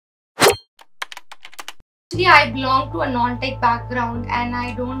Actually, I belong to a non-tech background and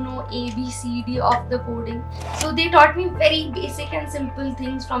I don't know ABCD of the coding. So they taught me very basic and simple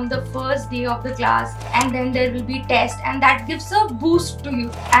things from the first day of the class, and then there will be test and that gives a boost to you.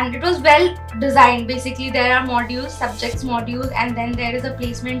 And it was well designed. Basically, there are modules, subjects modules, and then there is a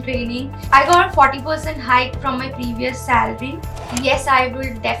placement training. I got a 40% hike from my previous salary. Yes, I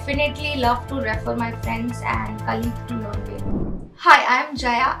would definitely love to refer my friends and colleagues to Learnbay. Hi, I am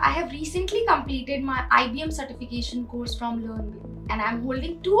Jaya. I have recently completed my IBM certification course from Learnbay, and I am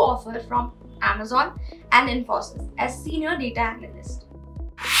holding two offers from Amazon and Infosys as Senior Data Analyst.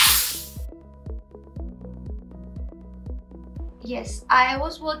 Yes, I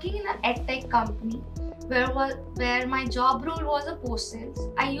was working in an edtech company where my job role was a post-sales.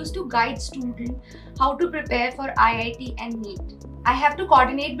 I used to guide students how to prepare for IIT and NEET. I have to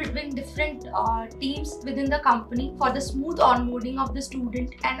coordinate between different teams within the company for the smooth onboarding of the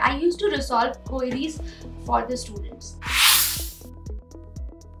student, and I used to resolve queries for the students.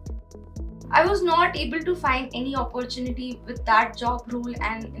 I was not able to find any opportunity with that job role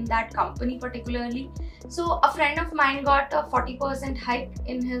and in that company particularly. So a friend of mine got a 40% hike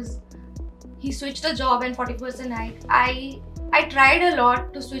in he switched a job and 40% hike. I tried a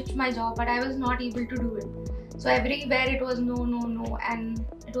lot to switch my job, but I was not able to do it. So everywhere it was no, and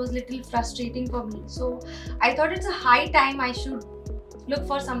it was little frustrating for me. So I thought it's a high time I should look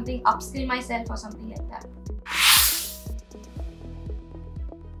for something, upskill myself or something like that.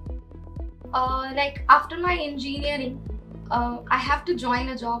 Like after my engineering, I have to join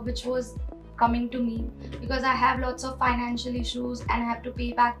a job which was coming to me because I have lots of financial issues and I have to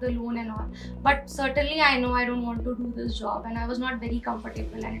pay back the loan and all. But certainly I know I don't want to do this job, and I was not very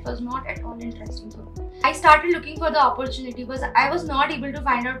comfortable and it was not at all interesting for me. I started looking for the opportunity because I was not able to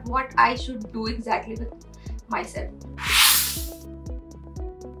find out what I should do exactly with myself.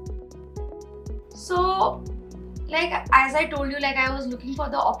 So like as I told you, like I was looking for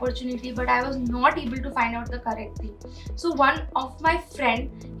the opportunity, but I was not able to find out the correct thing. So one of my friend,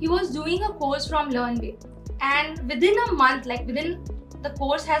 he was doing a course from Learnbay, and within a month, like within the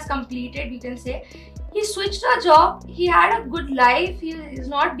course has completed, we can say, he switched a job. He had a good life. He is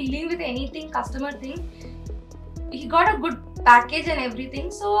not dealing with anything customer thing. He got a good package and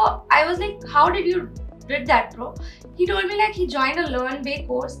everything. So I was like, how did you did that, bro? He told me like he joined a Learnbay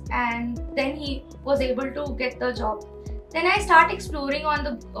course and then he was able to get the job. Then I start exploring on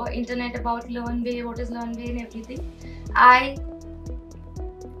the internet about Learnbay, what is Learnbay and everything. I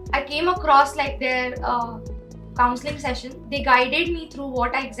came across like their counseling session. They guided me through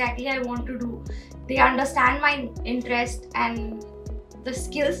what exactly I want to do. They understand my interest and the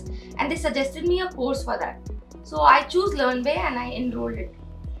skills, and they suggested me a course for that. So I choose Learnbay and I enrolled it.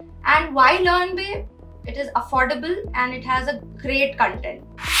 And why Learnbay? It is affordable and it has a great content.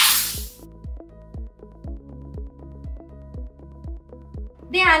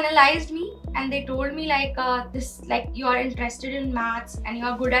 They analyzed me and they told me like you are interested in maths and you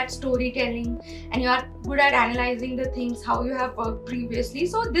are good at storytelling and you are good at analyzing the things how you have worked previously.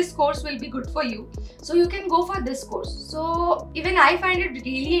 So this course will be good for you. So you can go for this course. So even I find it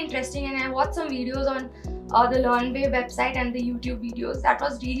really interesting, and I watched some videos on the Learnbay website and the YouTube videos. That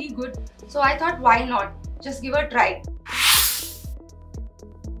was really good. So I thought, why not? Just give a try.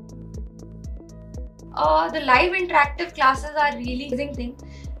 The live interactive classes are really amazing thing.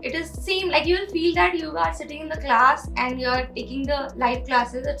 It is same like you will feel that you are sitting in the class and you are taking the live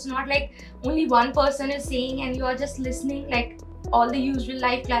classes. It's not like only one person is saying and you are just listening like all the usual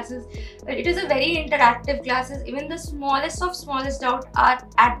live classes. But it is a very interactive classes. Even the smallest of smallest doubt are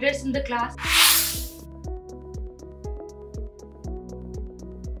addressed in the class.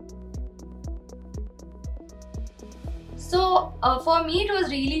 So for me it was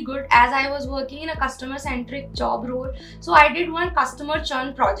really good as I was working in a customer centric job role. So I did one customer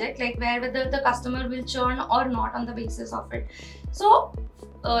churn project, like where whether the customer will churn or not on the basis of it. So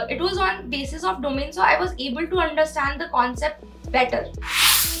it was on basis of domain, so I was able to understand the concept better.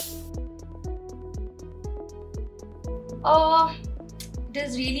 It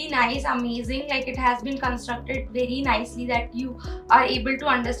is really nice, amazing, like it has been constructed very nicely that you are able to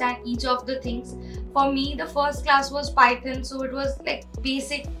understand each of the things. For me, the first class was Python, so it was like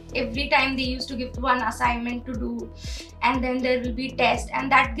basic. Every time they used to give one assignment to do, and then there will be test,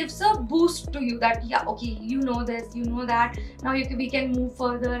 and that gives a boost to you that yeah, okay, you know this, you know that, now we can move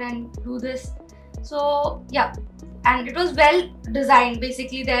further and do this. So yeah, and it was well designed.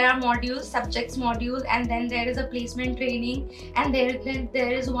 Basically there are modules, subjects modules, and then there is a placement training, and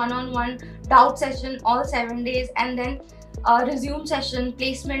there is one-on-one doubt session all 7 days, and then resume session,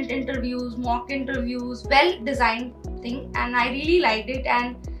 placement interviews, mock interviews. Well designed thing, and I really liked it,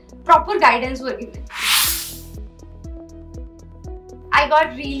 and proper guidance were given. I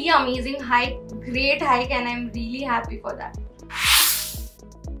got really amazing hike, great hike, and I'm really happy for that.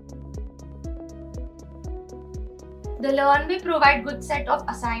 The Learnbay provide good set of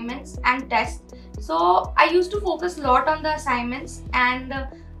assignments and tests. So I used to focus a lot on the assignments, and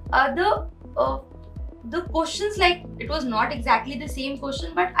the questions, like it was not exactly the same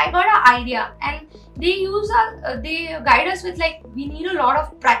question, but I got an idea, and they guide us with like we need a lot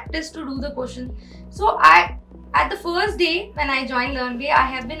of practice to do the question. So at the first day when I joined Learnbay, I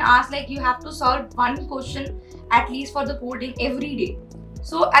have been asked like you have to solve one question at least for the coding every day.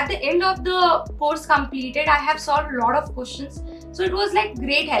 So at the end of the course completed, I have solved a lot of questions. So it was like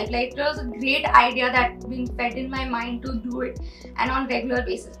great help. Like it was a great idea that being fed in my mind to do it and on regular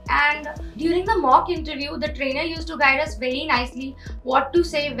basis. And during the mock interview, the trainer used to guide us very nicely what to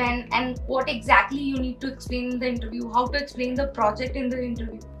say when and what exactly you need to explain in the interview, how to explain the project in the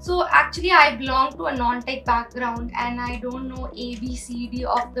interview. So actually I belong to a non-tech background and I don't know ABCD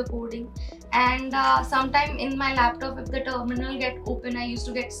of the coding. And sometime in my laptop, if the terminal get open, I used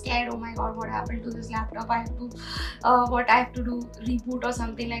to get scared. Oh my god, what happened to this laptop? I have to what I have to do, reboot or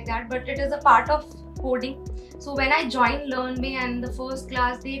something like that. But it is a part of coding. So when I joined Learnbay and the first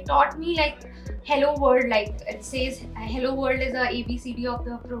class, they taught me like hello world, like it says hello world is a ABCD of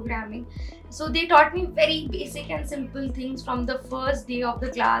the programming. So they taught me very basic and simple things from the first day of the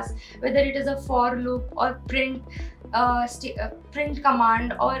class, whether it is a for loop or print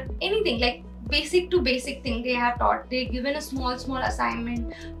command or anything, like basic to basic thing they have taught. They given a small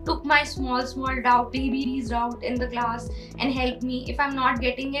assignment, took my small doubt, baby's doubt in the class and helped me. If I'm not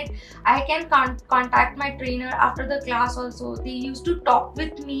getting it, I can contact my trainer after the class also. They used to talk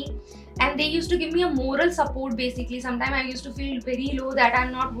with me and they used to give me a moral support basically. Sometimes I used to feel very low that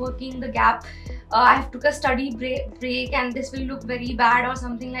I'm not working the gap. I have took a study break and this will look very bad or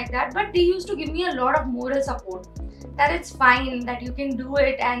something like that. But they used to give me a lot of moral support that it's fine, that you can do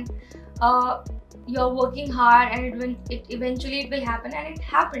it, and you're working hard, and eventually it will happen, and it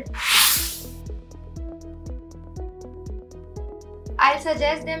happened. I'll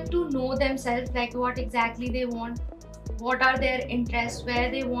suggest them to know themselves, like what exactly they want, what are their interests,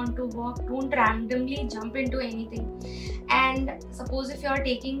 where they want to work. Don't randomly jump into anything. And suppose if you are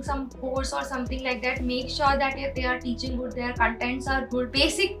taking some course or something like that, make sure that if they are teaching good, their contents are good.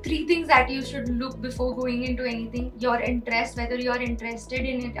 Basic 3 things that you should look before going into anything: your interest, whether you are interested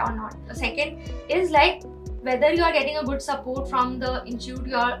in it or not. The second is like whether you are getting a good support from the institute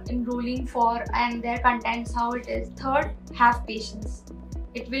you are enrolling for and their contents, how it is. Third, have patience.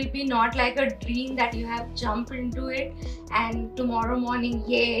 It will be not like a dream that you have jumped into it and tomorrow morning,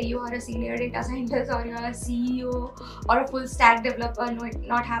 yeah, you are a senior data scientist or you are a CEO or a full stack developer. No, it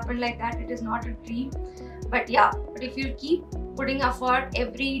not happen like that. It is not a dream. But yeah, but if you keep putting effort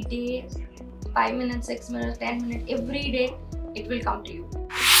every day, 5 minutes, 6 minutes, 10 minutes, every day, it will come to you.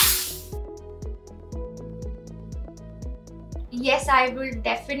 Yes, I will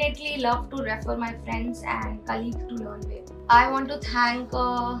definitely love to refer my friends and colleagues to Learnbay. I want to thank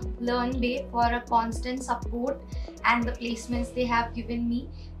Learnbay for a constant support and the placements they have given me.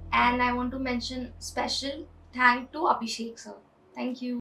 And I want to mention special thank to Abhishek sir. Thank you.